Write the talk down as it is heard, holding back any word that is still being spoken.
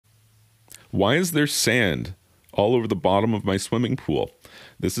Why is there sand all over the bottom of my swimming pool?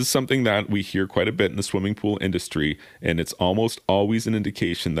 This is something that we hear quite a bit in the swimming pool industry, and it's almost always an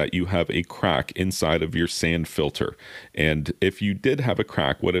indication that you have a crack inside of your sand filter. And if you did have a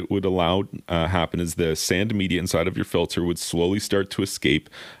crack, what it would allow happen is the sand media inside of your filter would slowly start to escape.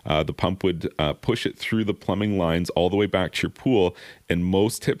 The pump would push it through the plumbing lines all the way back to your pool, and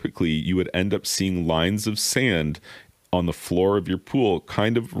most typically you would end up seeing lines of sand on the floor of your pool,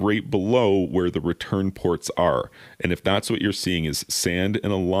 kind of right below where the return ports are. And if that's what you're seeing is sand in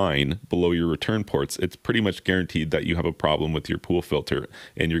a line below your return ports, it's pretty much guaranteed that you have a problem with your pool filter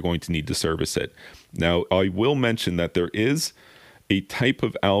and you're going to need to service it. Now, I will mention that there is a type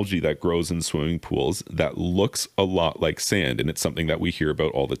of algae that grows in swimming pools that looks a lot like sand, and it's something that we hear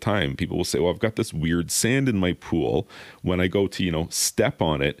about all the time. People will say, well, I've got this weird sand in my pool. When I go to, step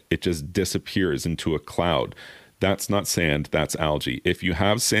on it, it just disappears into a cloud. That's not sand, that's algae. If you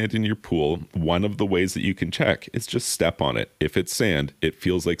have sand in your pool, one of the ways that you can check is just step on it. If it's sand, it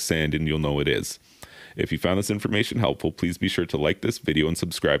feels like sand and you'll know it is. If you found this information helpful, please be sure to like this video and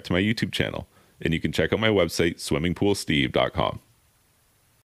subscribe to my YouTube channel. And you can check out my website, swimmingpoolsteve.com.